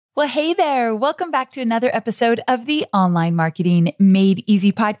Well, hey there. Welcome back to another episode of the Online Marketing Made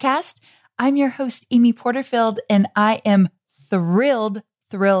Easy podcast. I'm your host, Amy Porterfield, and I am thrilled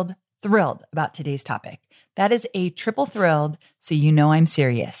about today's topic. That is a triple thrilled, so you know I'm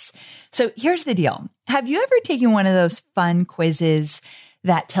serious. So here's the deal. Have you ever taken one of those fun quizzes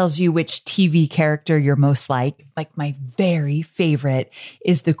that tells you which TV character you're most like? Like my very favorite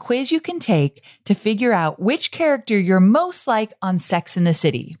is the quiz you can take to figure out which character you're most like on Sex and the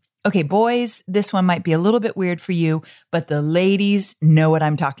City. Okay, boys, this one might be a little bit weird for you, but the ladies know what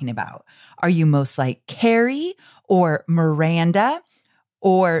I'm talking about. Are you most like Carrie or Miranda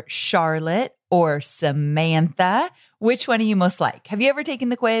or Charlotte or Samantha? Which one are you most like? Have you ever taken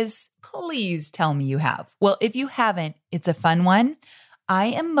the quiz? Please tell me you have. Well, if you haven't, it's a fun one. I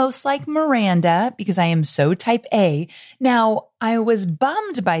am most like Miranda because I am so type A. Now, I was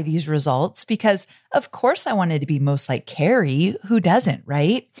bummed by these results because, of course, I wanted to be most like Carrie. Who doesn't,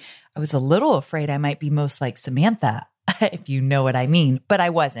 right? I was a little afraid I might be most like Samantha, if you know what I mean, but I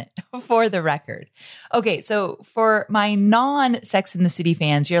wasn't, for the record. Okay, so for my non-Sex and the City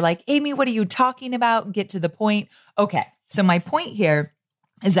fans, you're like, Amy, what are you talking about? Get to the point. Okay, so my point here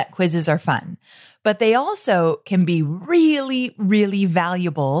is that quizzes are fun, but they also can be really, really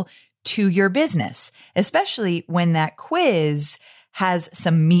valuable to your business, especially when that quiz has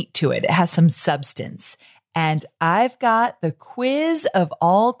some meat to it. It has some substance. And I've got the quiz of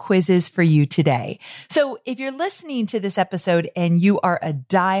all quizzes for you today. So if you're listening to this episode and you are a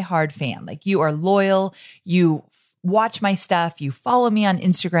diehard fan, like you are loyal, you watch my stuff, you follow me on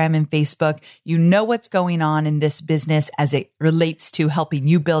Instagram and Facebook, you know what's going on in this business as it relates to helping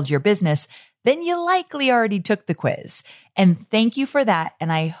you build your business, then you likely already took the quiz. And thank you for that.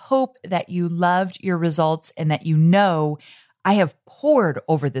 And I hope that you loved your results and that you know I have poured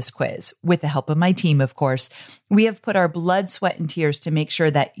over this quiz with the help of my team, of course. We have put our blood, sweat, and tears to make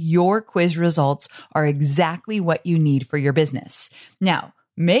sure that your quiz results are exactly what you need for your business. Now,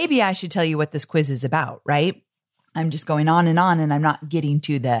 maybe I should tell you what this quiz is about, right? I'm just going on and I'm not getting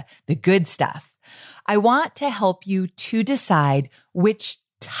to the good stuff. I want to help you to decide which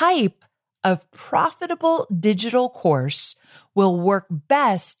type of profitable digital course will work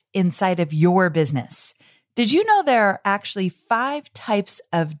best inside of your business. Did you know there are actually 5 types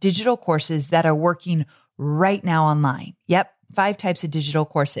of digital courses that are working right now online? Yep, 5 types of digital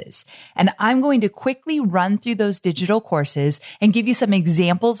courses. And I'm going to quickly run through those digital courses and give you some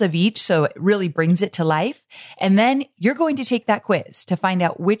examples of each so it really brings it to life. And then you're going to take that quiz to find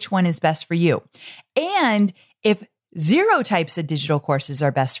out which one is best for you. And if 0 types of digital courses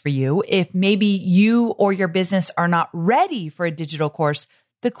are best for you, if maybe you or your business are not ready for a digital course,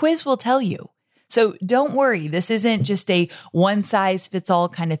 the quiz will tell you. So don't worry. This isn't just a one size fits all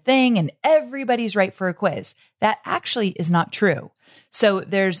kind of thing and everybody's right for a quiz. That actually is not true. So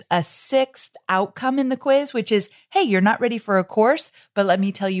there's a 6th outcome in the quiz, which is, hey, you're not ready for a course, but let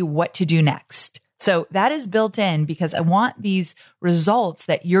me tell you what to do next. So that is built in because I want these results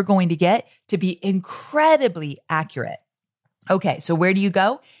that you're going to get to be incredibly accurate. Okay, so where do you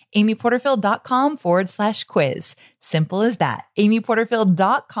go? amyporterfield.com/quiz. Simple as that.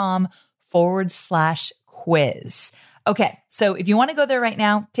 amyporterfield.com/quiz. Okay, so if you want to go there right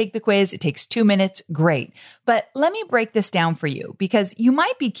now, take the quiz. It takes 2 minutes. Great. But let me break this down for you because you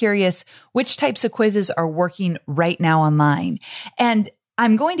might be curious which types of quizzes are working right now online. And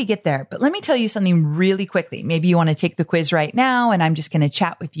I'm going to get there, but let me tell you something really quickly. Maybe you want to take the quiz right now, and I'm just going to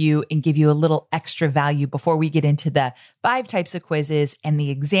chat with you and give you a little extra value before we get into the 5 types of quizzes and the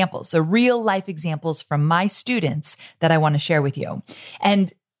examples, the real life examples from my students that I want to share with you.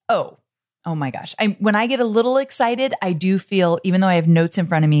 And oh my gosh. When I get a little excited, I do feel, even though I have notes in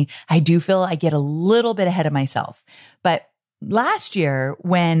front of me, I do feel I get a little bit ahead of myself. But last year,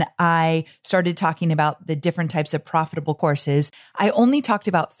 when I started talking about the different types of profitable courses, I only talked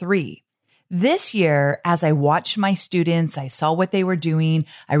about 3. This year, as I watched my students, I saw what they were doing.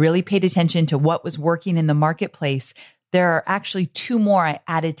 I really paid attention to what was working in the marketplace. There are actually 2 more I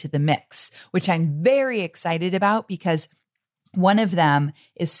added to the mix, which I'm very excited about because one of them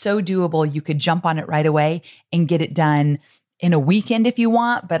is so doable. You could jump on it right away and get it done in a weekend if you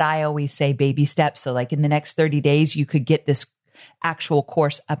want. But I always say baby steps. So like in the next 30 days, you could get this actual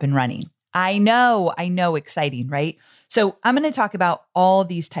course up and running. I know, exciting, right? So I'm going to talk about all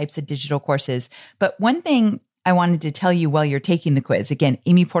these types of digital courses. But one thing I wanted to tell you while you're taking the quiz, again,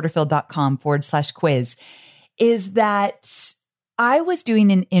 amyporterfield.com/quiz, is that I was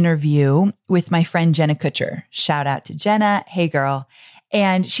doing an interview with my friend Jenna Kutcher. Shout out to Jenna. Hey, girl.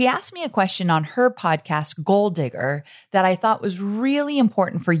 And she asked me a question on her podcast, Goal Digger, that I thought was really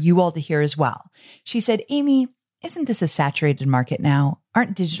important for you all to hear as well. She said, Amy, isn't this a saturated market now?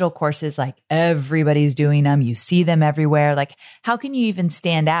 Aren't digital courses like everybody's doing them? You see them everywhere. Like, how can you even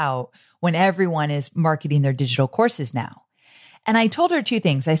stand out when everyone is marketing their digital courses now? And I told her two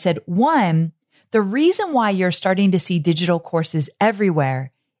things. I said, one, the reason why you're starting to see digital courses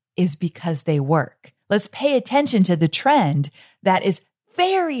everywhere is because they work. Let's pay attention to the trend that is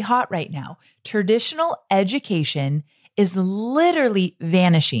very hot right now. Traditional education is literally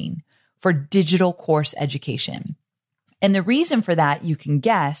vanishing for digital course education. And the reason for that, you can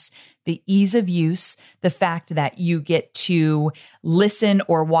guess, the ease of use, the fact that you get to listen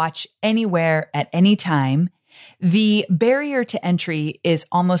or watch anywhere at any time. The barrier to entry is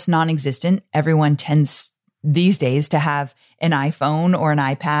almost non-existent. Everyone tends these days to have an iPhone or an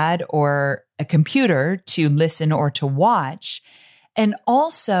iPad or a computer to listen or to watch. And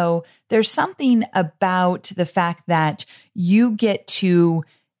also, there's something about the fact that you get to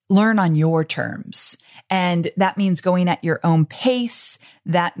learn on your terms. And that means going at your own pace.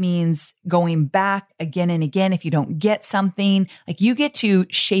 That means going back again and again if you don't get something. Like, you get to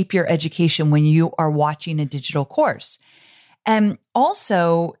shape your education when you are watching a digital course. And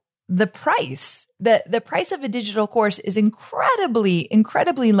also, the price, the price of a digital course is incredibly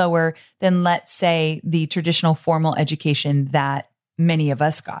lower than, let's say, the traditional formal education that many of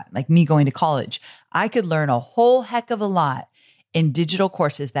us got, like me going to college. I could learn a whole heck of a lot in digital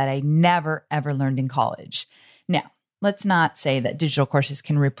courses that I never, ever learned in college. Now, let's not say that digital courses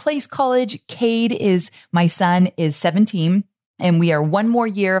can replace college. My son is 17, and we are one more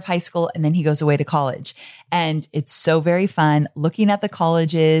year of high school, and then he goes away to college. And it's so very fun looking at the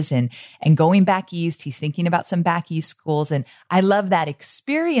colleges and going back east. He's thinking about some back east schools, and I love that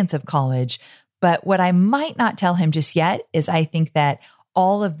experience of college. But what I might not tell him just yet is I think that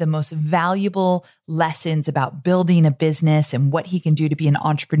all of the most valuable lessons about building a business and what he can do to be an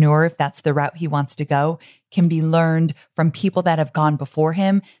entrepreneur, if that's the route he wants to go, can be learned from people that have gone before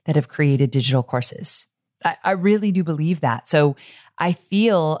him that have created digital courses. I really do believe that. So I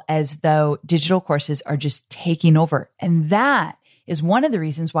feel as though digital courses are just taking over. And that is one of the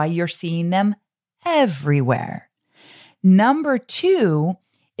reasons why you're seeing them everywhere. Number two,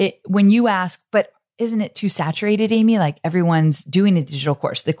 when you ask, but isn't it too saturated, Amy? Like, everyone's doing a digital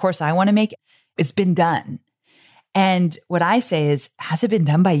course. The course I want to make, it's been done. And what I say is, has it been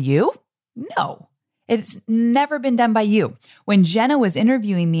done by you? No, it's never been done by you. When Jenna was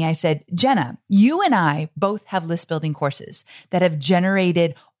interviewing me, I said, Jenna, you and I both have list building courses that have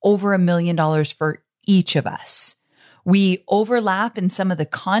generated over $1 million for each of us. We overlap in some of the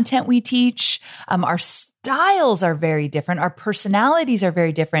content we teach. Our styles are very different. Our personalities are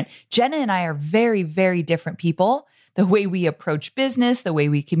very different. Jenna and I are very, very different people. The way we approach business, the way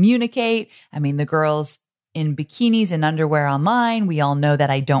we communicate. I mean, the girls in bikinis and underwear online, we all know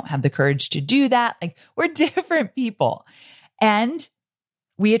that I don't have the courage to do that. Like, we're different people, and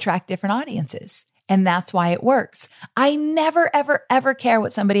we attract different audiences. And that's why it works. I never, ever, ever care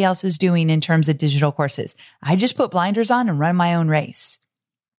what somebody else is doing in terms of digital courses. I just put blinders on and run my own race.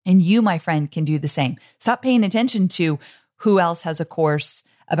 And you, my friend, can do the same. Stop paying attention to who else has a course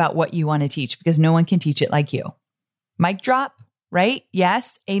about what you want to teach, because no one can teach it like you. Mic drop, right?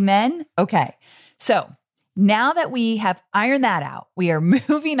 Yes. Amen. Okay. So now that we have ironed that out, we are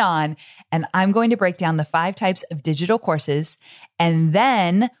moving on, and I'm going to break down the 5 types of digital courses. And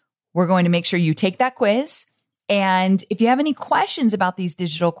then we're going to make sure you take that quiz. And if you have any questions about these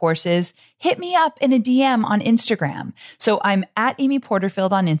digital courses, hit me up in a DM on Instagram. So I'm at Amy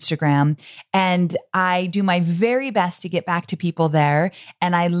Porterfield on Instagram, and I do my very best to get back to people there.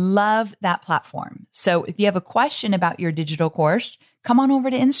 And I love that platform. So if you have a question about your digital course, come on over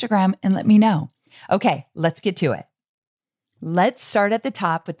to Instagram and let me know. Okay, let's get to it. Let's start at the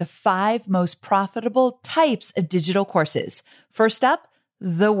top with the 5 most profitable types of digital courses. First up,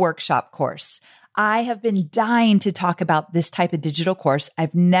 the workshop course. I have been dying to talk about this type of digital course.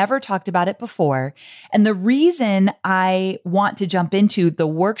 I've never talked about it before. And the reason I want to jump into the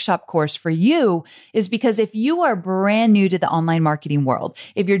workshop course for you is because if you are brand new to the online marketing world,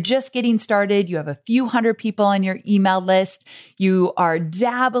 if you're just getting started, you have a few hundred people on your email list, you are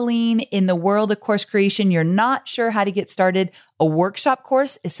dabbling in the world of course creation, you're not sure how to get started, a workshop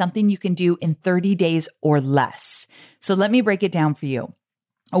course is something you can do in 30 days or less. So let me break it down for you.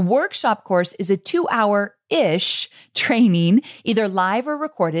 A workshop course is a 2-hour-ish training, either live or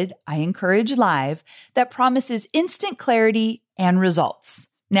recorded. I encourage live, that promises instant clarity and results.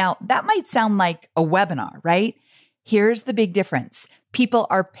 Now, that might sound like a webinar, right? Here's the big difference. People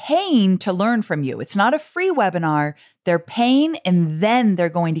are paying to learn from you. It's not a free webinar. They're paying and then they're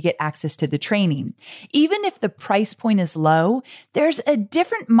going to get access to the training. Even if the price point is low, there's a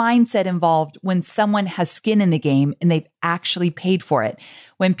different mindset involved when someone has skin in the game and they've actually paid for it.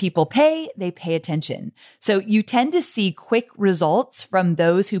 When people pay, they pay attention. So you tend to see quick results from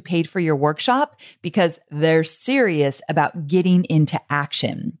those who paid for your workshop because they're serious about getting into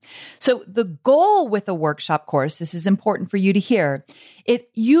action. So the goal with a workshop course, this is important for you to hear, it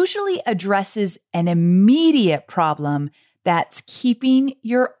usually addresses an immediate problem that's keeping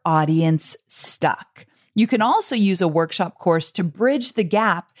your audience stuck. You can also use a workshop course to bridge the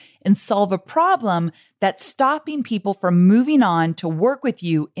gap and solve a problem that's stopping people from moving on to work with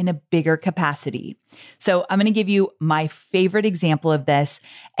you in a bigger capacity. So I'm going to give you my favorite example of this,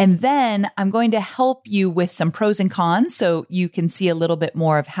 and then I'm going to help you with some pros and cons so you can see a little bit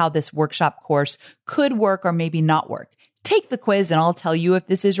more of how this workshop course could work or maybe not work. Take the quiz and I'll tell you if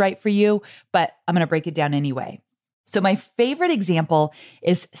this is right for you, but I'm going to break it down anyway. So my favorite example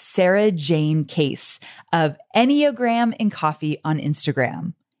is Sarah Jane Case of Enneagram and Coffee on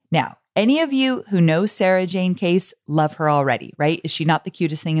Instagram. Now, any of you who know Sarah Jane Case love her already, right? Is she not the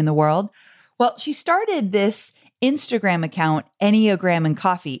cutest thing in the world? Well, she started this Instagram account, Enneagram and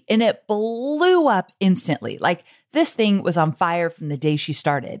Coffee, and it blew up instantly. Like this thing was on fire from the day she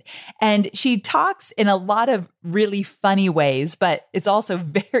started. And she talks in a lot of really funny ways, but it's also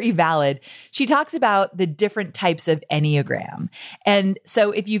very valid. She talks about the different types of Enneagram. And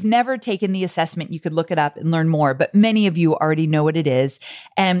so if you've never taken the assessment, you could look it up and learn more, but many of you already know what it is.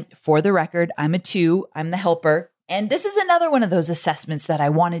 And for the record, I'm a 2, I'm the helper. And this is another one of those assessments that I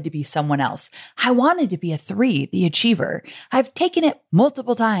wanted to be someone else. I wanted to be a 3, the achiever. I've taken it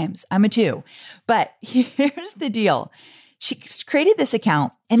multiple times. I'm a 2. But here's the deal. She created this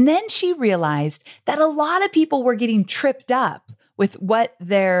account and then she realized that a lot of people were getting tripped up with what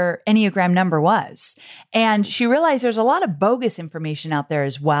their Enneagram number was. And she realized there's a lot of bogus information out there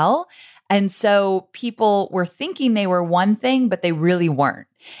as well. And so people were thinking they were one thing, but they really weren't.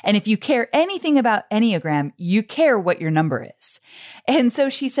 And if you care anything about Enneagram, you care what your number is. And so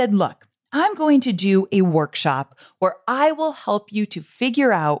she said, look, I'm going to do a workshop where I will help you to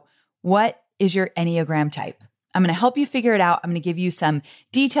figure out what is your Enneagram type. I'm going to help you figure it out. I'm going to give you some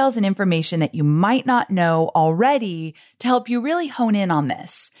details and information that you might not know already to help you really hone in on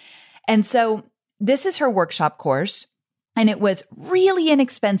this. And so this is her workshop course. And it was really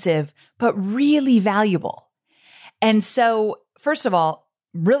inexpensive, but really valuable. And so, first of all,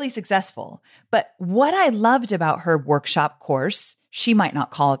 really successful. But what I loved about her workshop course, she might not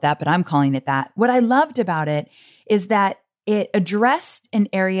call it that, but I'm calling it that. What I loved about it is that it addressed an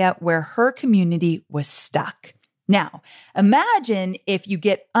area where her community was stuck. Now, imagine if you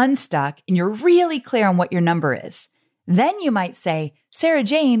get unstuck and you're really clear on what your number is. Then you might say, Sarah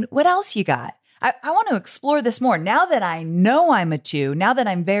Jane, what else you got? I want to explore this more. Now that I know I'm a 2, now that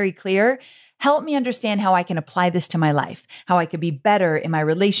I'm very clear, help me understand how I can apply this to my life, how I could be better in my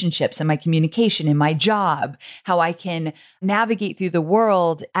relationships and my communication, in my job, how I can navigate through the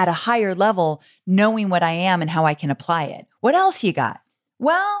world at a higher level, knowing what I am and how I can apply it. What else you got?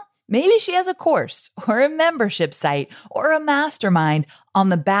 Well, maybe she has a course or a membership site or a mastermind on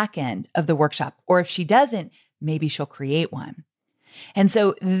the back end of the workshop. Or if she doesn't, maybe she'll create one. And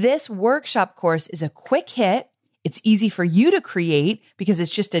so this workshop course is a quick hit. It's easy for you to create because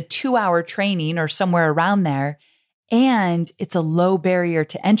it's just a 2-hour training or somewhere around there. And it's a low barrier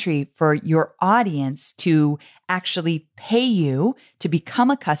to entry for your audience to actually pay you to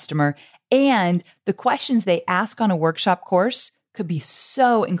become a customer. And the questions they ask on a workshop course could be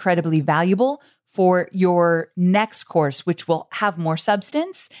so incredibly valuable for your next course, which will have more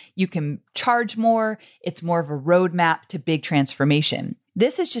substance. You can charge more. It's more of a roadmap to big transformation.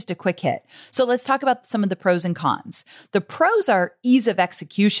 This is just a quick hit. So let's talk about some of the pros and cons. The pros are ease of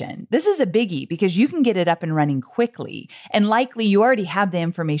execution. This is a biggie because you can get it up and running quickly. And likely you already have the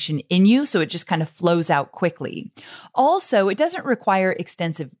information in you, so it just kind of flows out quickly. Also, it doesn't require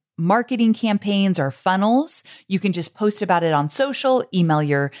extensive marketing campaigns or funnels. You can just post about it on social, email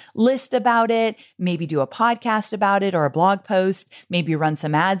your list about it, maybe do a podcast about it or a blog post, maybe run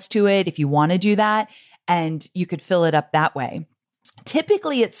some ads to it if you want to do that, and you could fill it up that way.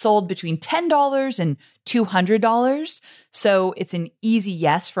 Typically, it's sold between $10 and $200. So it's an easy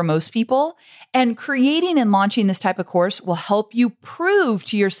yes for most people. And creating and launching this type of course will help you prove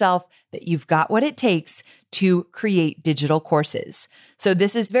to yourself that you've got what it takes to create digital courses. So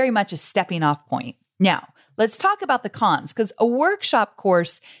this is very much a stepping off point. Now, let's talk about the cons, because a workshop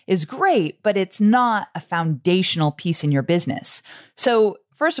course is great, but it's not a foundational piece in your business. So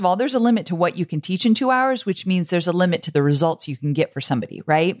first of all, there's a limit to what you can teach in 2 hours, which means there's a limit to the results you can get for somebody,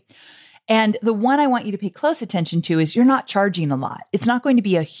 right? And the one I want you to pay close attention to is you're not charging a lot. It's not going to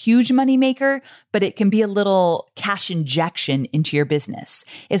be a huge moneymaker, but it can be a little cash injection into your business.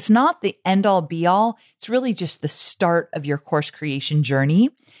 It's not the end all be all. It's really just the start of your course creation journey.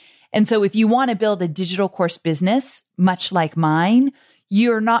 And so if you want to build a digital course business, much like mine,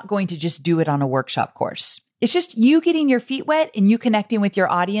 you're not going to just do it on a workshop course. It's just you getting your feet wet and you connecting with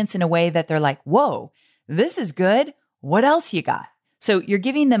your audience in a way that they're like, whoa, this is good. What else you got? So you're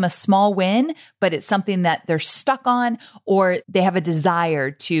giving them a small win, but it's something that they're stuck on, or they have a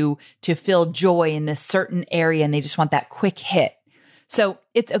desire to feel joy in this certain area and they just want that quick hit. So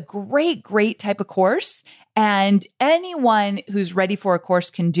it's a great, great type of course. And anyone who's ready for a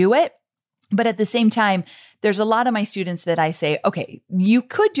course can do it. But at the same time, there's a lot of my students that I say, okay, you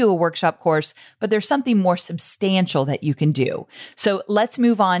could do a workshop course, but there's something more substantial that you can do. So let's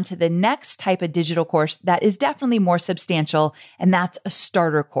move on to the next type of digital course that is definitely more substantial, and that's a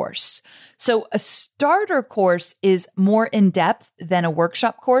starter course. So a starter course is more in depth than a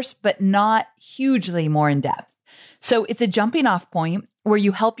workshop course, but not hugely more in depth. So it's a jumping off point where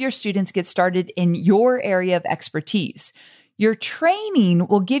you help your students get started in your area of expertise. Your training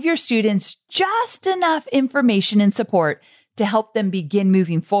will give your students just enough information and support to help them begin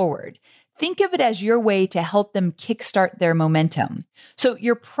moving forward. Think of it as your way to help them kickstart their momentum. So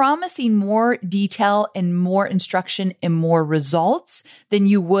you're promising more detail and more instruction and more results than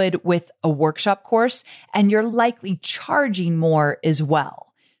you would with a workshop course, and you're likely charging more as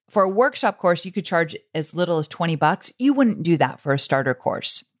well. For a workshop course, you could charge as little as $20. You wouldn't do that for a starter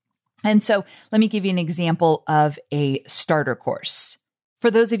course. And so let me give you an example of a starter course.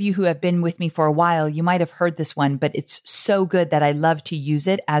 For those of you who have been with me for a while, you might have heard this one, but it's so good that I love to use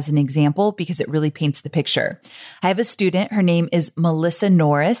it as an example because it really paints the picture. I have a student. Her name is Melissa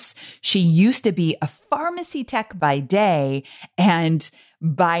Norris. She used to be a pharmacy tech by day, and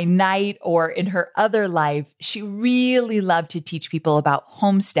by night or in her other life, she really loved to teach people about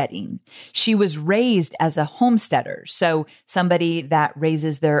homesteading. She was raised as a homesteader. So somebody that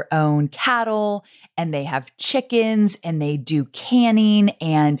raises their own cattle, and they have chickens, and they do canning,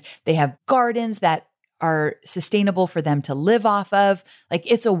 and they have gardens that are sustainable for them to live off of. Like,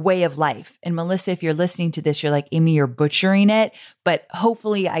 it's a way of life. And Melissa, if you're listening to this, you're like, Amy, you're butchering it, but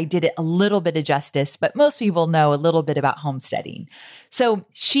hopefully I did it a little bit of justice, but most people know a little bit about homesteading. So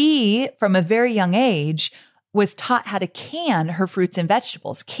she, from a very young age, was taught how to can her fruits and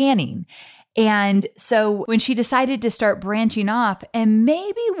vegetables, canning. And so when she decided to start branching off and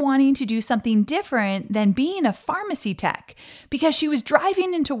maybe wanting to do something different than being a pharmacy tech, because she was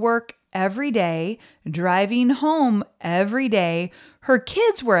driving into work every day, driving home every day, her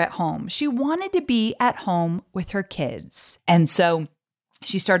kids were at home. She wanted to be at home with her kids. And so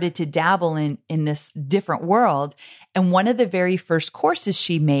she started to dabble in this different world. And one of the very first courses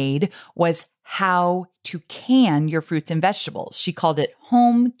she made was how to can your fruits and vegetables. She called it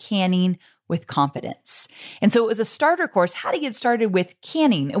Home Canning with Confidence. And so it was a starter course, how to get started with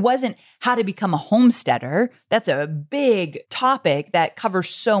canning. It wasn't how to become a homesteader. That's a big topic that covers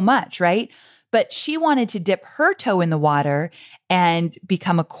so much, right? But she wanted to dip her toe in the water and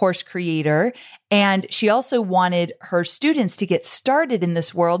become a course creator. And she also wanted her students to get started in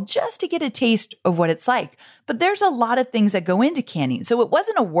this world just to get a taste of what it's like. But there's a lot of things that go into canning. So it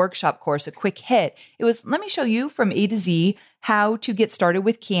wasn't a workshop course, a quick hit. It was, let me show you from A to Z how to get started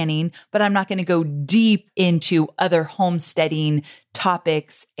with canning, but I'm not going to go deep into other homesteading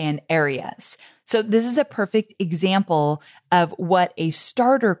topics and areas. So this is a perfect example of what a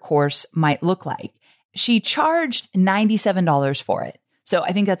starter course might look like. She charged $97 for it. So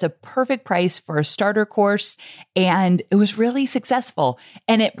I think that's a perfect price for a starter course. And it was really successful.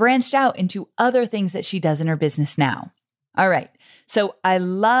 And it branched out into other things that she does in her business now. All right. So I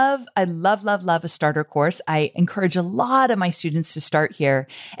love a starter course. I encourage a lot of my students to start here.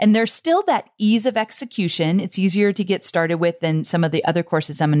 And there's still that ease of execution. It's easier to get started with than some of the other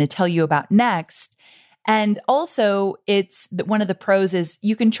courses I'm going to tell you about next. And also, it's one of the pros is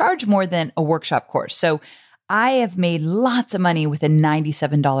you can charge more than a workshop course. So I have made lots of money with a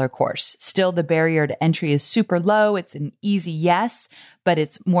 $97 course. Still, the barrier to entry is super low. It's an easy yes, but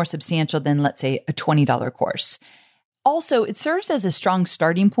it's more substantial than, let's say, a $20 course. Also, it serves as a strong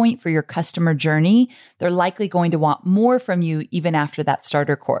starting point for your customer journey. They're likely going to want more from you even after that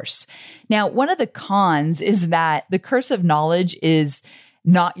starter course. Now, one of the cons is that the curse of knowledge is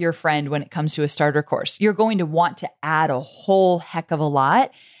not your friend when it comes to a starter course. You're going to want to add a whole heck of a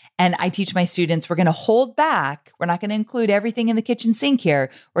lot. And I teach my students, we're going to hold back. We're not going to include everything in the kitchen sink here.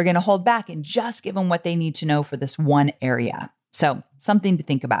 We're going to hold back and just give them what they need to know for this one area. So something to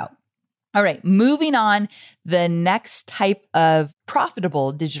think about. All right, moving on. The next type of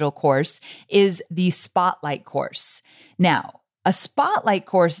profitable digital course is the Spotlight course. Now, a Spotlight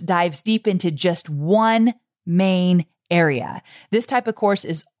course dives deep into just one main area. This type of course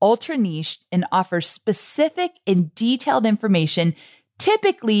is ultra niched and offers specific and detailed information,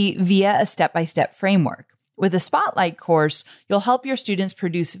 typically via a step-by-step framework. With a Spotlight course, you'll help your students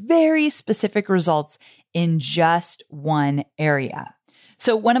produce very specific results in just one area.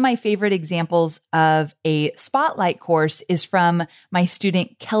 So one of my favorite examples of a Spotlight course is from my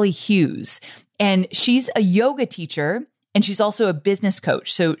student, Kelly Hughes. And she's a yoga teacher and she's also a business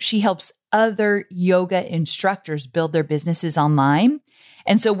coach. So she helps other yoga instructors build their businesses online.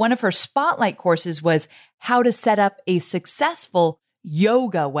 And so one of her Spotlight courses was how to set up a successful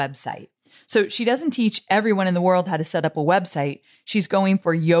yoga website. So she doesn't teach everyone in the world how to set up a website. She's going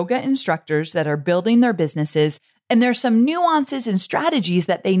for yoga instructors that are building their businesses. And there's some nuances and strategies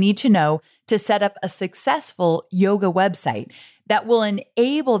that they need to know to set up a successful yoga website that will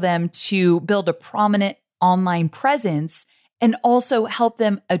enable them to build a prominent online presence and also help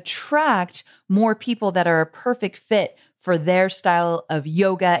them attract more people that are a perfect fit for their style of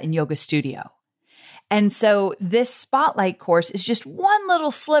yoga and yoga studio. And so this Spotlight course is just one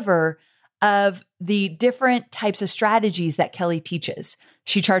little sliver of the different types of strategies that Kelly teaches.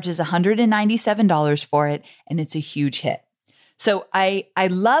 She charges $197 for it, and it's a huge hit. So I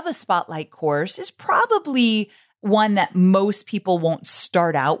love a Spotlight course. It's probably one that most people won't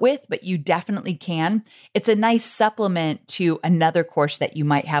start out with, but you definitely can. It's a nice supplement to another course that you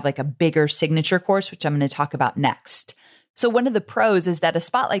might have, like a bigger signature course, which I'm going to talk about next. So one of the pros is that a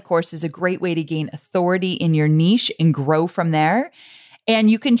Spotlight course is a great way to gain authority in your niche and grow from there.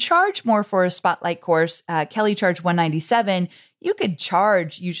 And you can charge more for a Spotlight course. Kelly charged $197. You could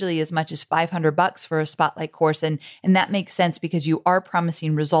charge usually as much as $500 for a Spotlight course. And that makes sense because you are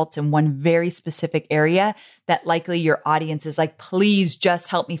promising results in one very specific area that likely your audience is like, please just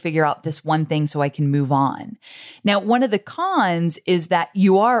help me figure out this one thing so I can move on. Now, one of the cons is that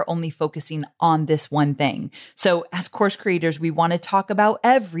you are only focusing on this one thing. So as course creators, we want to talk about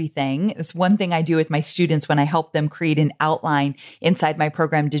everything. It's one thing I do with my students when I help them create an outline inside my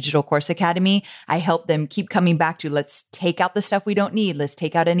program, Digital Course Academy. I help them keep coming back to, let's take out the stuff we don't need. Let's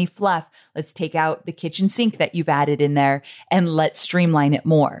take out any fluff. Let's take out the kitchen sink that you've added in there and let's streamline it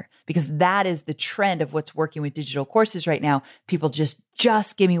more, because that is the trend of what's working with digital courses right now. People just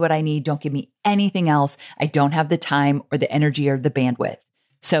give me what I need. Don't give me anything else. I don't have the time or the energy or the bandwidth.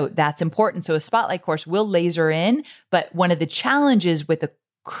 So that's important. So a Spotlight course will laser in, but one of the challenges with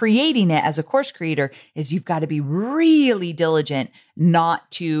creating it as a course creator is you've got to be really diligent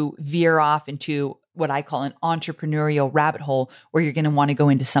not to veer off into what I call an entrepreneurial rabbit hole where you're going to want to go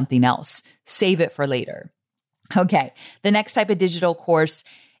into something else. Save it for later. Okay. The next type of digital course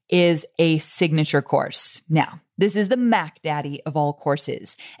is a signature course. Now, this is the Mac Daddy of all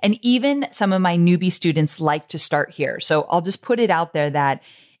courses. And even some of my newbie students like to start here. So I'll just put it out there that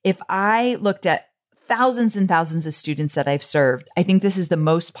if I looked at thousands and thousands of students that I've served, I think this is the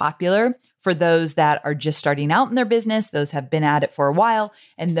most popular for those that are just starting out in their business, those have been at it for a while,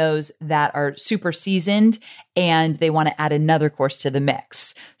 and those that are super seasoned and they want to add another course to the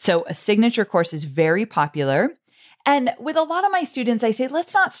mix. So a signature course is very popular. And with a lot of my students, I say,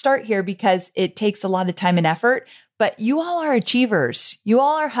 let's not start here because it takes a lot of time and effort, but you all are achievers. You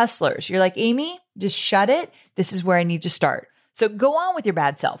all are hustlers. You're like, Amy, just shut it. This is where I need to start. So go on with your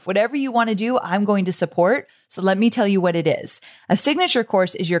bad self. Whatever you want to do, I'm going to support. So let me tell you what it is. A signature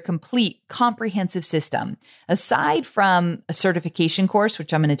course is your complete comprehensive system. Aside from a certification course,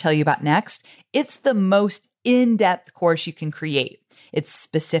 which I'm going to tell you about next, it's the most in-depth course you can create. It's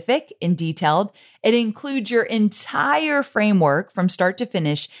specific and detailed. It includes your entire framework from start to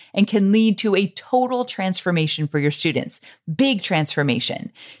finish and can lead to a total transformation for your students. Big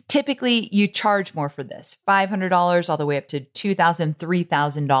transformation. Typically, you charge more for this, $500 all the way up to $2,000,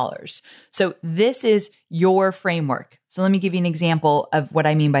 $3,000. So this is your framework. So let me give you an example of what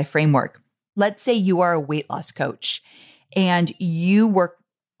I mean by framework. Let's say you are a weight loss coach and you work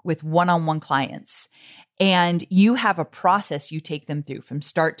with one-on-one clients. And you have a process you take them through from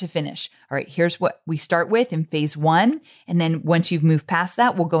start to finish. All right, here's what we start with in phase 1. And then once you've moved past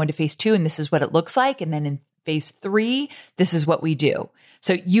that, we'll go into phase 2 and this is what it looks like. And then in phase 3, this is what we do.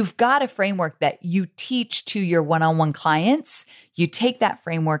 So you've got a framework that you teach to your one-on-one clients. You take that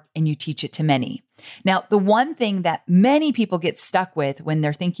framework and you teach it to many. Now, the one thing that many people get stuck with when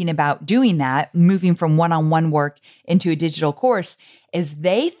they're thinking about doing that, moving from one-on-one work into a digital course, is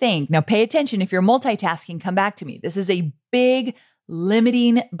they think, now pay attention, if you're multitasking, come back to me. This is a big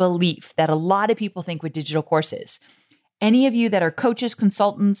limiting belief that a lot of people think with digital courses. any of you that are coaches,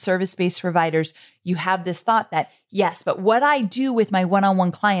 consultants, service-based providers, you have this thought that, yes, but what I do with my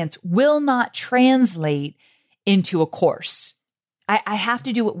one-on-one clients will not translate into a course. I have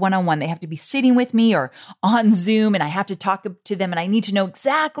to do it one-on-one. They have to be sitting with me or on Zoom, and I have to talk to them, and I need to know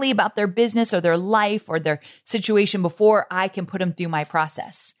exactly about their business or their life or their situation before I can put them through my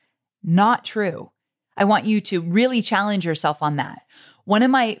process. Not true. I want you to really challenge yourself on that. One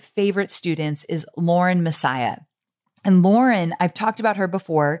of my favorite students is Lauren Messiah. And Lauren, I've talked about her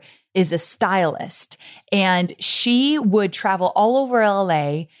before, is a stylist, and she would travel all over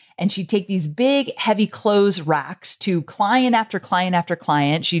LA, and she'd take these big, heavy clothes racks to client after client after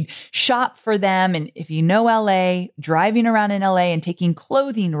client. She'd shop for them. And if you know LA, driving around in LA and taking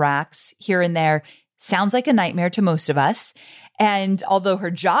clothing racks here and there sounds like a nightmare to most of us. And although her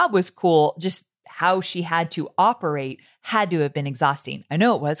job was cool, just how she had to operate had to have been exhausting. I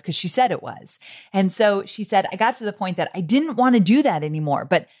know it was because she said it was. And so she said, I got to the point that I didn't want to do that anymore,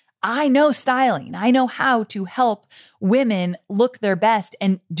 but I know styling. I know how to help women look their best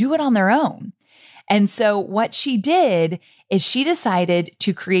and do it on their own. And so what she did is she decided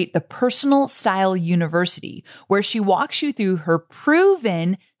to create the Personal Style University, where she walks you through her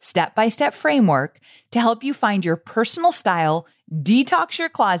proven step-by-step framework to help you find your personal style, detox your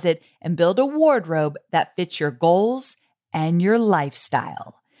closet, and build a wardrobe that fits your goals and your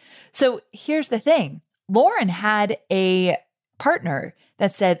lifestyle. So here's the thing. Lauren had a partner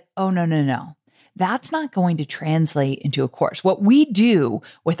that said, oh, no. That's not going to translate into a course. What we do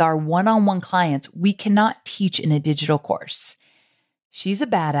with our one-on-one clients, we cannot teach in a digital course. She's a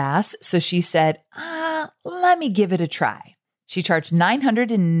badass. So she said, let me give it a try. She charged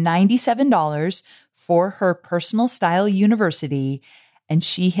 $997 for her Personal Style University, and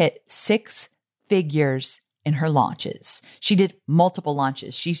she hit 6 figures in her launches. She did multiple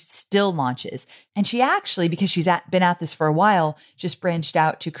launches. She still launches. And she actually, because she's been at this for a while, just branched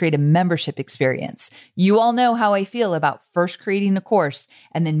out to create a membership experience. You all know how I feel about first creating a course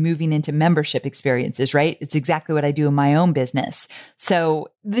and then moving into membership experiences, right? It's exactly what I do in my own business. So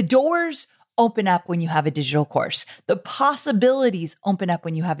the doors open up when you have a digital course. The possibilities open up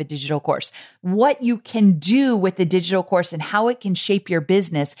when you have a digital course. What you can do with the digital course and how it can shape your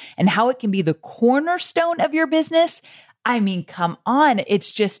business and how it can be the cornerstone of your business. I mean, come on. It's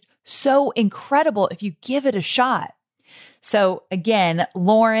just so incredible if you give it a shot. So again,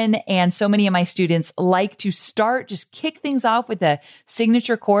 Lauren and so many of my students like to start, just kick things off with a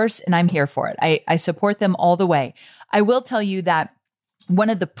signature course, and I'm here for it. I support them all the way. I will tell you that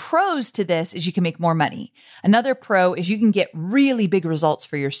one of the pros to this is you can make more money. Another pro is you can get really big results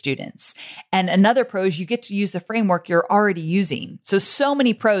for your students. And another pro is you get to use the framework you're already using. So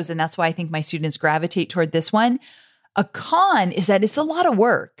many pros. And that's why I think my students gravitate toward this one. A con is that it's a lot of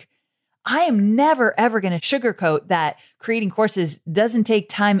work. I am never, ever going to sugarcoat that creating courses doesn't take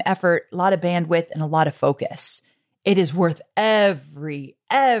time, effort, a lot of bandwidth, and a lot of focus. It is worth every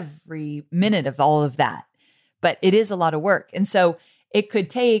minute of all of that. But it is a lot of work. And so it could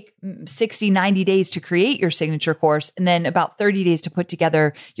take 60, 90 days to create your signature course and then about 30 days to put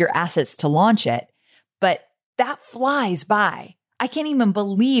together your assets to launch it. But that flies by. I can't even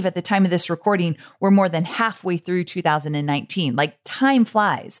believe at the time of this recording, we're more than halfway through 2019. Like time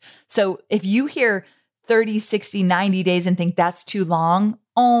flies. So if you hear 30, 60, 90 days and think that's too long,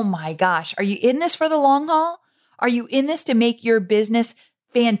 oh my gosh, are you in this for the long haul? Are you in this to make your business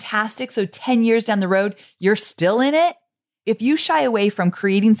fantastic? So 10 years down the road, you're still in it? If you shy away from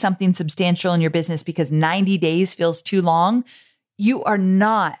creating something substantial in your business because 90 days feels too long,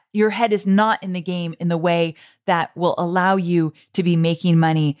 your head is not in the game in the way that will allow you to be making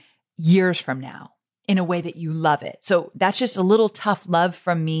money years from now in a way that you love it. So that's just a little tough love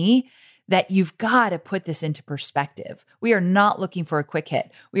from me that you've got to put this into perspective. We are not looking for a quick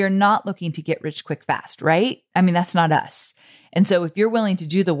hit. We are not looking to get rich quick fast, right? I mean, that's not us. And so if you're willing to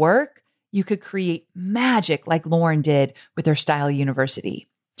do the work, you could create magic like Lauren did with her Style University.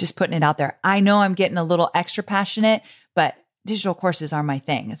 Just putting it out there. I know I'm getting a little extra passionate, but digital courses are my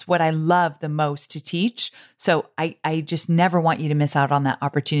thing. It's what I love the most to teach. So I just never want you to miss out on that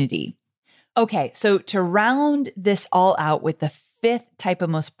opportunity. Okay, so to round this all out with the 5th type of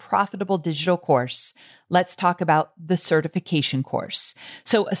most profitable digital course, let's talk about the certification course.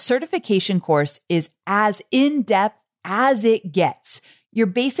 So a certification course is as in-depth as it gets. You're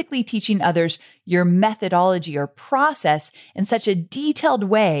basically teaching others your methodology or process in such a detailed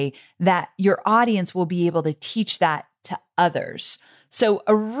way that your audience will be able to teach that to others. So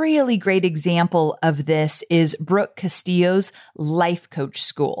a really great example of this is Brooke Castillo's Life Coach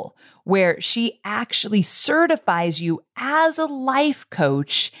School, where she actually certifies you as a life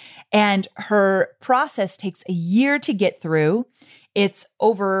coach, and her process takes a year to get through. It's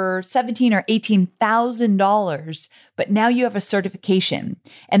over $17,000 or $18,000, but now you have a certification,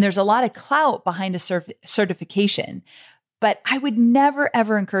 and there's a lot of clout behind a certification. But I would never,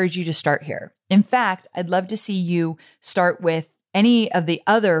 ever encourage you to start here. In fact, I'd love to see you start with any of the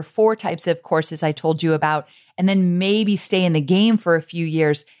other 4 types of courses I told you about, and then maybe stay in the game for a few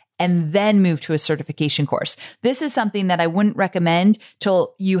years and then move to a certification course. This is something that I wouldn't recommend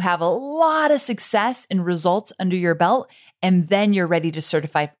till you have a lot of success and results under your belt, and then you're ready to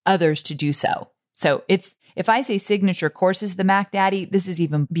certify others to do so. So if I say signature course is the Mac Daddy, this is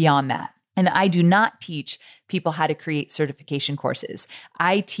even beyond that. And I do not teach people how to create certification courses.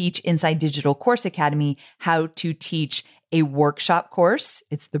 I teach inside Digital Course Academy how to teach a workshop course.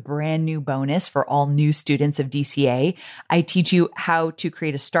 It's the brand new bonus for all new students of DCA. I teach you how to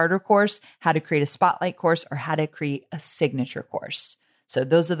create a starter course, how to create a spotlight course, or how to create a signature course. So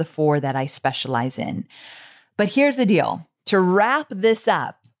those are the 4 that I specialize in. But here's the deal. To wrap this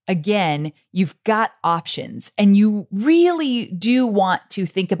up, again, you've got options, and you really do want to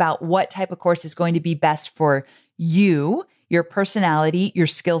think about what type of course is going to be best for you, your personality, your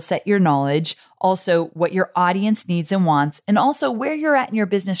skill set, your knowledge, also what your audience needs and wants, and also where you're at in your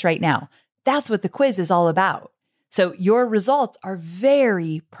business right now. That's what the quiz is all about. So your results are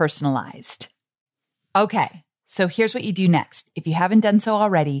very personalized. Okay, so here's what you do next. If you haven't done so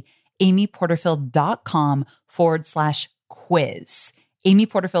already, amyporterfield.com/quiz.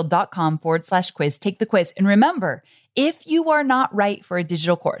 amyporterfield.com/quiz. Take the quiz. And remember, if you are not right for a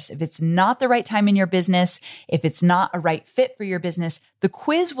digital course, if it's not the right time in your business, if it's not a right fit for your business, the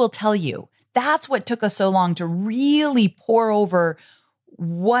quiz will tell you. That's what took us so long to really pour over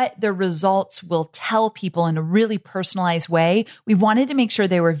what the results will tell people in a really personalized way. We wanted to make sure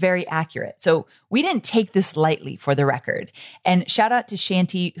they were very accurate. So we didn't take this lightly, for the record. And shout out to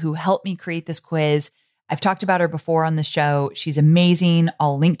Shanti, who helped me create this quiz. I've talked about her before on the show. She's amazing.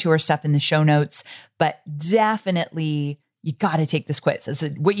 I'll link to her stuff in the show notes, but definitely you got to take this quiz. This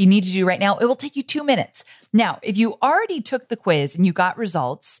is what you need to do right now. It will take you 2 minutes. Now, if you already took the quiz and you got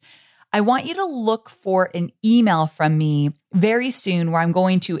results, I want you to look for an email from me very soon where I'm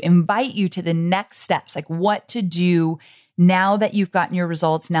going to invite you to the next steps, like what to do now that you've gotten your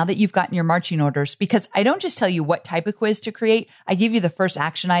results, now that you've gotten your marching orders, because I don't just tell you what type of quiz to create. I give you the first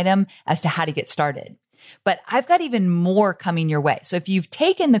action item as to how to get started. But I've got even more coming your way. So if you've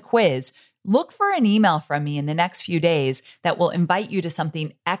taken the quiz, look for an email from me in the next few days that will invite you to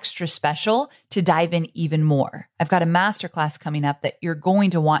something extra special to dive in even more. I've got a masterclass coming up that you're going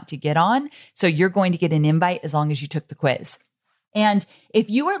to want to get on. So you're going to get an invite as long as you took the quiz. And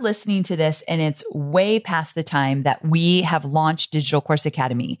if you are listening to this and it's way past the time that we have launched Digital Course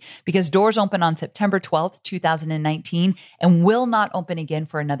Academy, because doors open on September 12th, 2019, and will not open again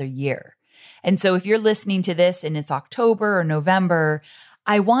for another year. And so if you're listening to this and it's October or November,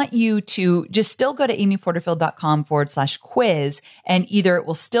 I want you to just still go to amyporterfield.com/quiz, and either it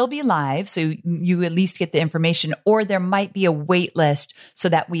will still be live, so you at least get the information, or there might be a wait list so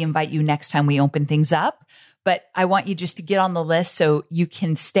that we invite you next time we open things up. But I want you just to get on the list so you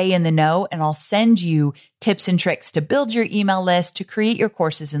can stay in the know, and I'll send you tips and tricks to build your email list, to create your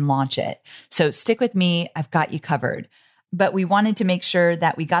courses and launch it. So stick with me. I've got you covered. But we wanted to make sure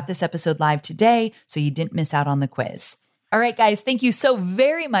that we got this episode live today so you didn't miss out on the quiz. All right, guys, thank you so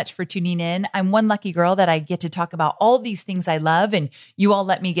very much for tuning in. I'm one lucky girl that I get to talk about all these things I love, and you all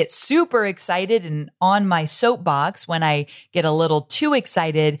let me get super excited and on my soapbox when I get a little too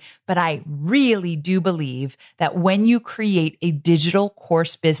excited. But I really do believe that when you create a digital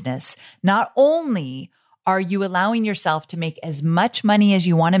course business, not only are you allowing yourself to make as much money as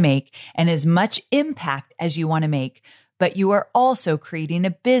you want to make and as much impact as you want to make, but you are also creating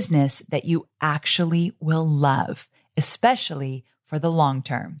a business that you actually will love, especially for the long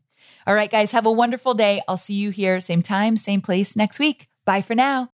term. All right, guys, have a wonderful day. I'll see you here, same time, same place next week. Bye for now.